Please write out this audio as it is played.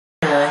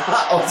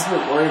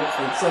Ultimate Warrior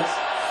Princess.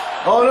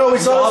 Oh no, we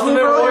saw this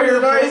move earlier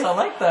tonight. I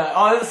like that.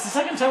 Oh, this is the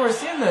second time we're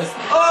seeing this.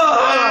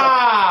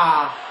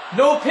 Oh!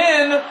 No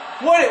pin.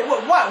 What?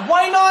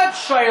 Why not,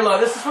 Shyla?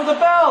 This is for the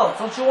belt.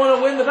 Don't you want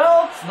to win the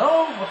belt?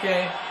 No?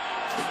 Okay.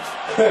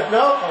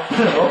 No?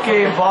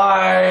 Okay,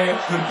 bye.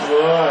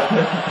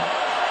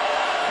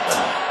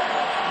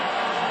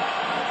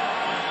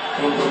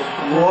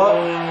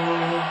 What?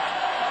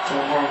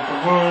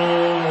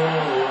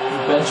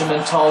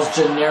 Benjamin Tall's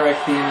generic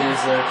theme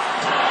music.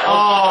 Oh! I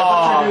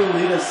thought you were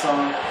doing Lita's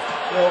song.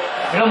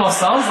 It almost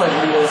sounds like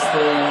Rita's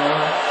thing.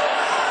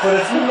 But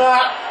it's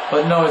not.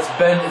 But no, it's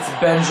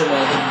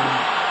Benjamin.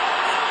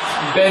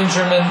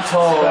 Benjamin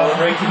Toll. It's about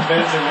breaking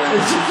Benjamin.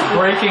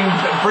 breaking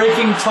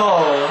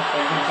Toll.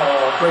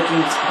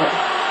 Breaking Toll.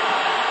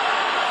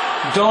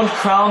 Don't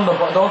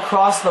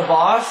cross the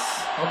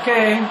boss.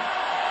 Okay.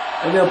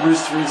 I know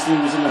Bruce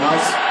Springsteen was in the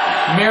house.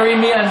 Marry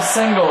me, I'm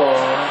single.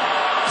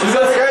 Is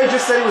that the guy who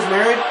just said he was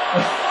married?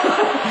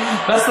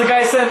 That's the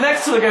guy sitting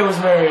next to the guy who was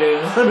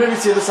married. Maybe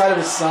it's the other side of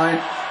his sign.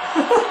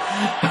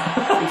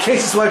 In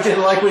case his wife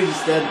didn't like what he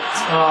just did.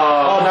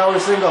 Oh, now we're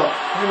single.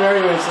 You're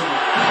married when we're single.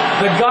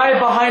 The guy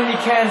behind me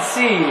can't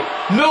see.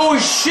 No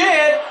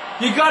shit!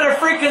 You got a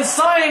freaking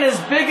sign as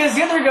big as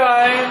the other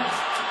guy.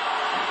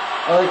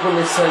 I like when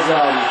it says,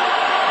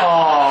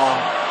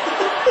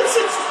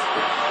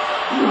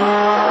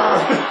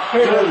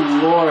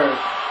 Good lord.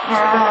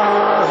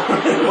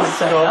 What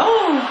the hell?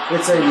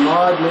 It's a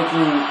mod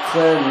making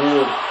Claire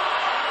nude.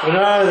 But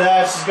none of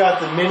that, she's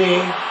got the mini,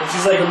 and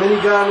she's like a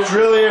minigun,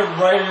 drilling it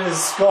right in his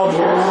skull.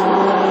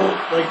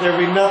 Like there'd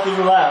be nothing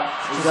left.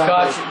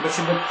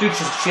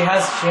 She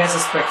has a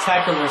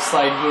spectacular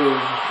side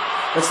boob.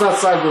 It's not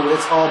side boob,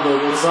 it's all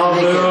boob. It's all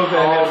naked. boob.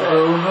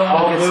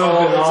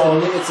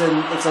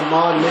 It's a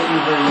mod making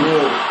her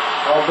nude.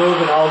 All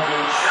boob and all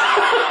gooch.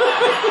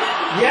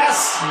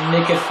 Yes!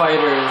 Naked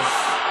fighters.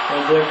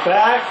 And they're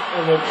back,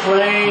 and they're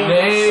playing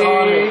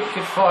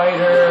Naked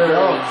fighters.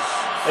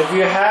 If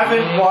you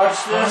haven't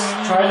watched this,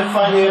 try to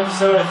find the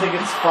episode. I think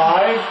it's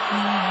 5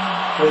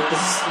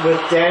 with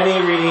Danny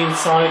reading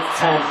Sonic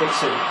fan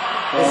fiction.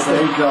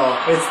 There you go.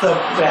 It's the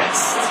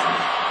best.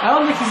 I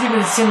don't think he's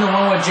even seen the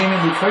one with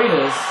Jamie Lee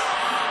Curtis.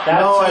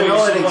 No, I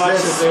know it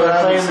exists. They were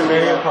playing the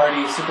Mario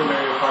Party, Super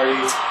Mario Party,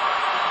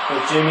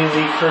 with Jamie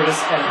Lee Curtis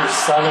and her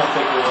son. I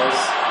think it was.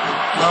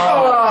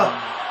 Oh,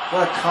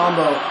 what a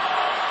combo!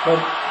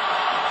 But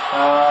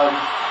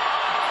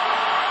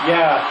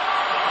yeah.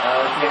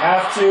 If you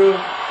have to,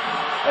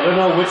 I don't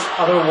know which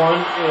other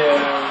one.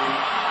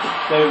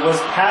 There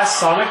was past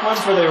Sonic ones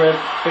where they read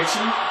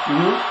fiction.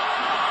 Mm-hmm.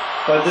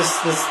 But this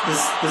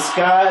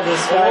guy,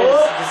 this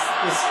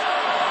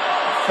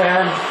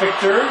fan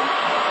fictor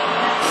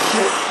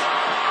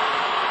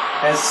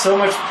has so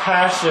much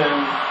passion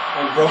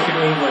and broken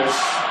English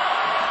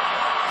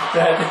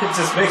that it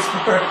just makes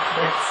more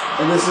sense.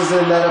 And this is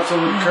in that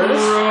episode with Curtis?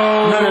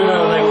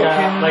 No, like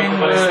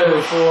what I said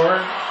before.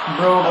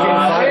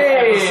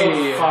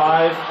 Episode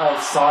 5 of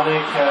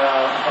Sonic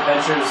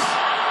Adventures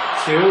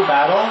 2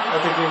 Battle, I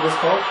think it was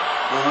called.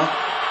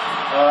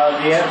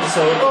 The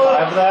episode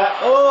 5 of that.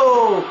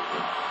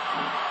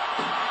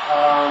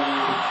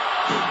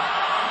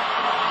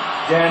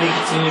 Danny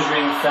continues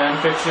reading fan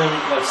fiction,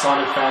 like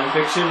Sonic fan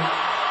fiction.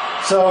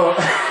 So,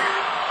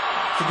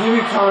 to give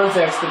you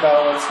context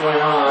about what's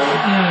going on,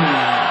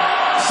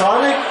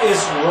 Sonic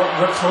is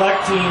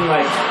recollecting,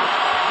 like,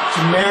 to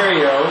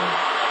Mario,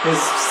 his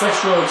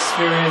sexual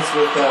experience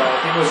with, I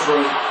think it was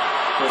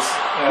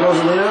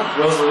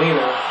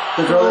Rosalina.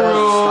 The girl that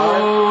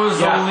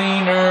has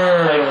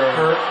Rosalina. Like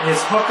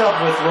his hookup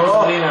with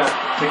Rosalina,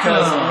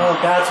 because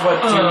that's what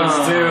dudes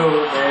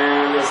do,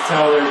 and is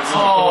tell their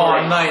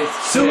nice.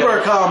 Super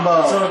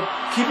combo. So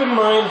keep in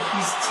mind,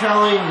 he's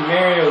telling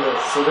Mario this,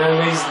 so then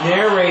he's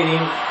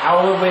narrating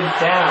how it went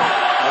down.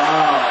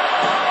 Wow.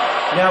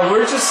 Now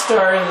we're just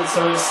starting,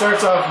 so it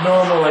starts off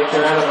normal, like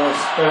they're at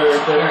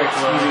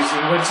he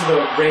went to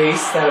the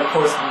race that of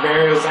course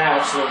Mario's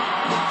at, so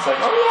it's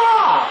like, oh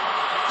yeah!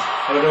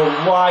 I don't know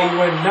why you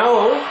wouldn't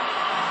know,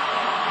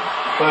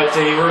 but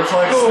he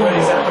reflects when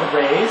he's at the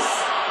race.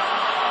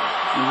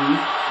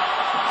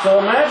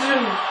 So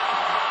imagine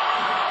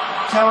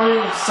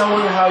telling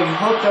someone how you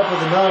hooked up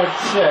with another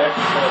chick,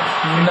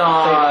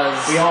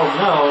 we all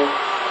know,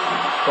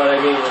 but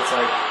I mean it's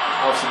like,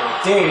 also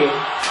not dating.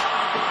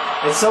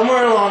 And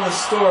somewhere along the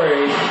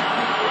story,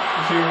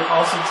 you're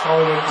also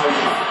telling them how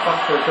you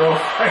fucked their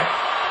girlfriend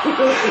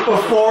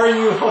before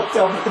you hooked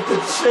up with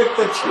the chick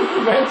that you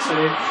were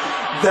mentioning.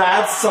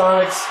 That's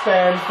Sonic's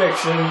fan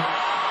fiction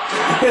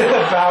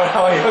about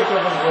how he hooked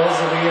up with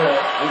Rosalina.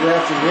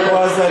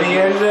 Was that he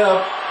ended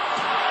up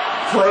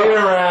playing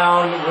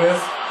around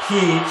with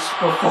Peach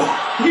before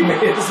he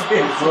made his way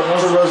to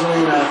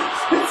Rosalina.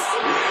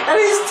 And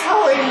he's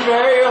telling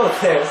Mario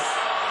this.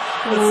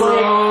 It's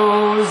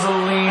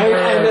Rosalina.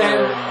 And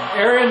then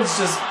Aaron's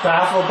just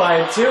baffled by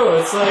it too.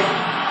 It's like,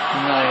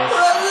 nice.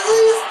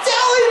 He's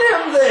telling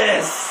him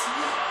this.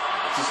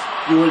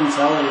 You wouldn't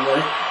tell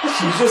anybody.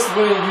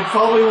 You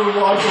probably would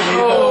want to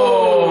leave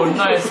Oh,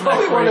 nice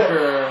neck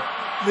breaker.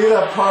 Leave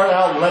that part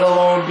out, let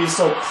alone be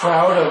so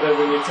proud of it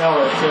when you tell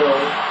it too.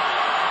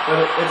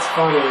 But it's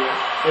funny.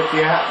 If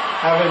you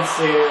haven't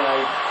seen it,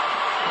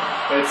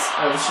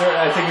 I'm sure.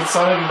 I think it's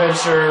Sonic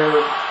Adventure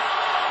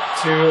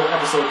 2,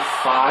 Episode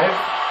 5.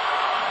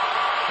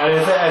 And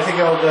I think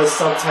the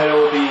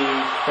subtitle will be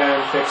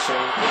fan fiction.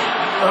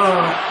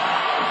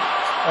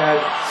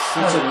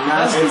 Such a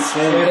nasty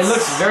thing. It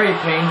looks very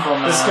painful,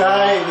 man. This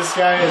guy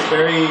is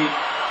very.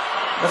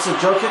 That's a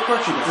joke kick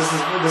punch.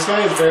 This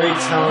guy is very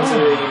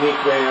talented in a unique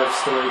way of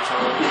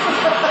storytelling.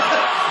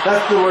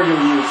 That's the word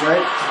you'll use,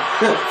 right?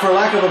 For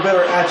lack of a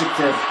better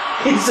adjective,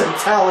 he's a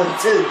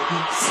talented.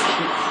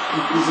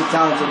 He's a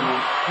talented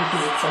man.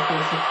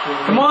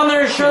 Come on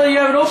there, Shirley. You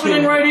have an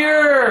opening right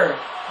here.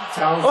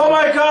 Talented. Oh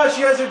my gosh,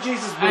 you guys are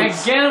Jesus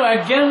boots.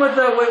 Again with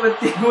the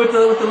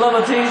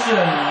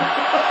levitation.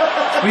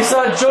 We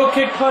saw Joe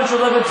kick punch or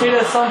levitate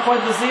at some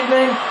point this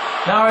evening.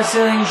 Now we're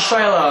seeing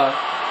Shyla.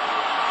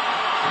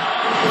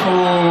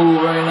 Ooh,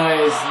 very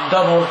nice.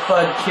 Double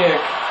thud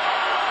kick.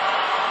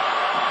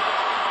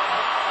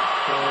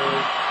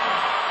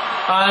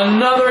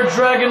 Another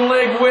dragon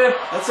leg whip.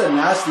 That's a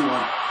nasty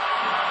one.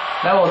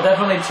 That will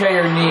definitely tear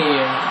your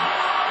knee.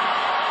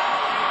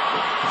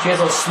 She has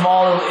a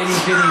small little itty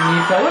bitty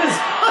knee pad. What is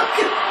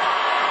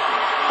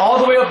all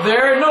the way up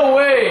there? No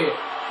way!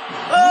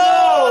 No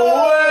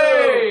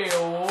way!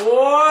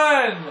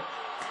 One!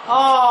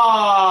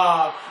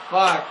 Ah,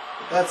 fuck.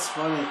 That's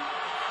funny.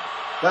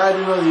 I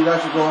didn't know that you'd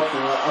actually go up the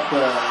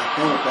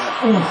thing with that.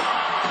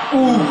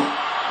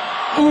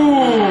 Ooh.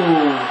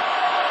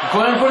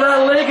 Going for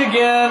that leg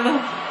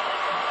again.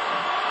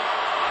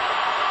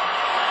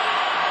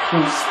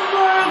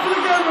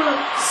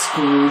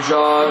 Screw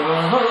job.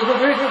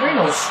 There ain't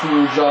no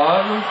screw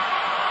job.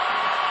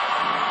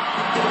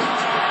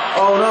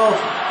 Oh no.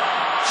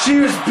 She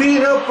was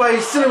beaten up by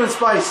Cinnamon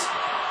Spice.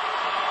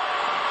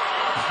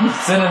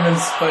 Cinnamon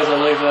Spice, I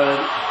like that.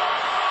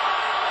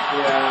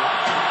 Yeah.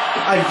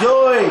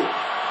 Adoy!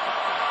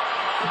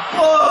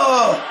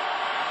 Oh!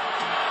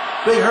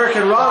 Big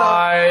Hurricane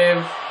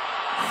Rana.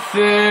 5,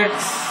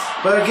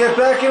 6. Better get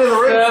back into the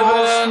ring,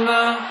 7,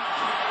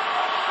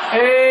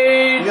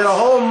 8. You got a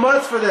whole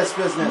month for this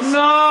business.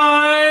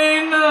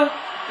 9.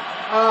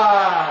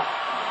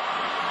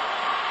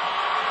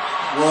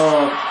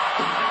 Whoa.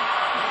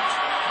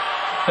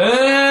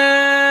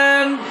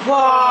 And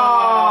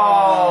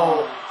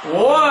wow.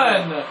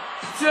 1,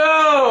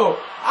 2.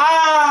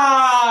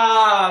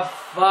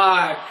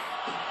 Fuck.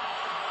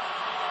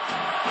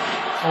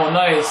 Oh,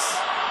 nice.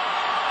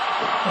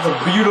 That's a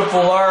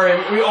beautiful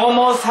Larry. We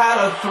almost had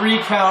a 3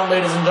 count,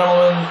 ladies and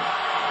gentlemen.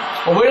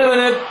 Oh, wait a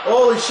minute.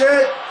 Holy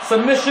shit.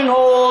 Submission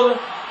hold.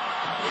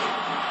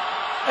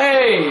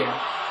 Hey.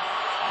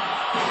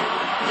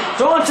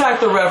 Don't attack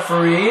the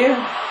referee.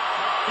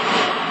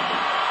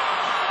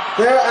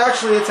 They're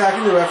actually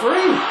attacking the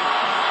referee.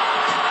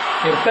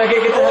 Get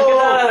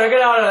out of there.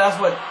 Get out of there. That's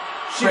what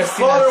she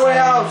fought her way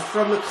out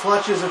from the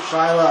clutches of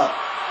Shyla.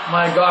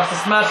 My gosh,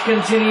 this match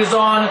continues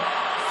on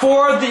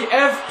for the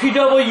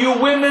FPW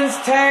Women's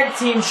Tag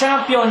Team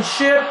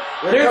Championship.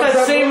 There's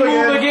that same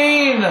move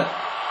again.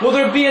 Will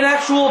there be an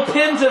actual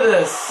pin to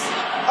this?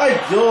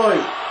 Adoy.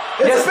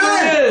 Yes,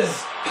 there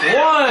is.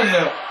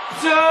 1,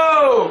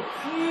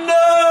 2.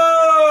 No!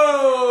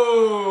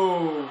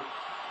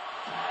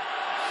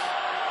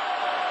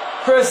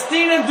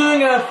 Christina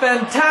doing a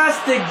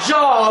fantastic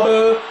job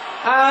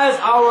as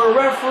our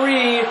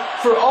referee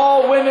for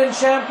all women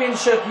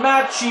championship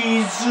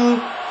matches.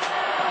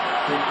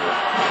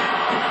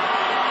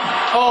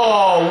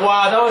 Oh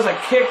wow, that was a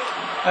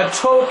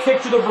toe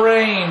kick to the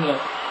brain.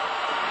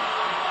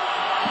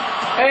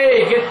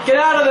 Hey, get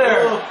out of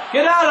there!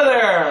 Get out of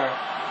there!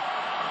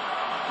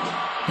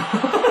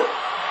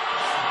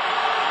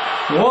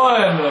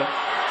 1, 2.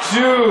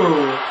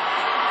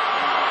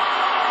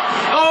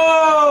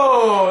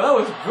 Oh, that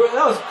was good.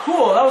 That was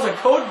cool. That was a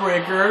code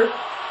breaker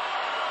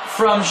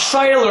from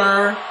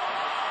Schuyler.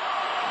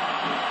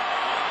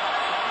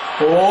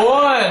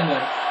 1.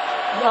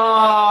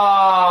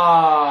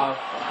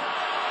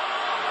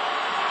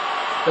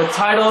 The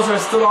titles are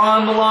still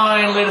on the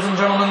line, ladies and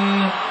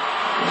gentlemen.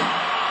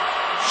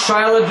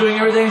 Schuyler doing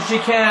everything she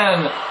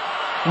can.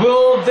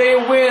 Will they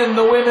win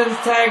the women's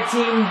tag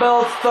team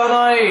belts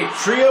tonight?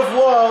 Tree of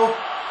Woe.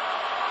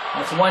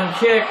 That's 1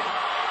 kick.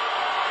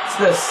 What's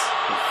this?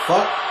 The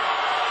fuck?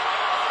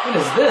 What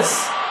is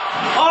this?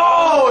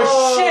 Oh,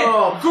 shit!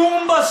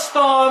 Goomba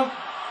stomp!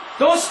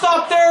 Don't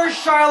stop there,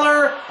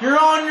 Schuyler! You're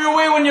on your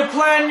way when you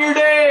plan your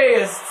day!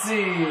 Let's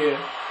see.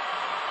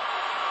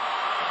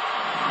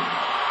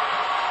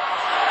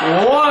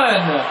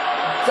 1.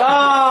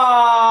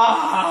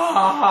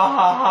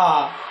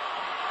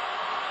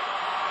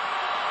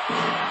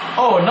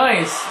 Oh,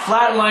 nice.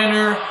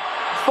 Flatliner.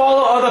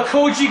 Follow the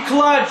Koji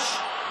clutch.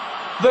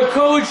 The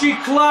Koji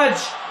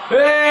clutch.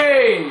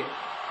 Hey!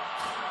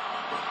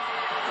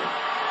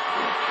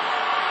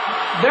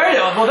 There you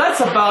go. Well,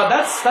 that's I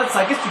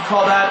guess you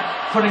call that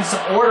putting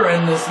some order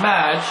in this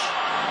match.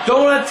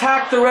 Don't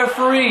attack the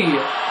referee.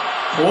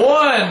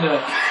 1,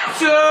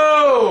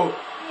 2,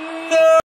 no!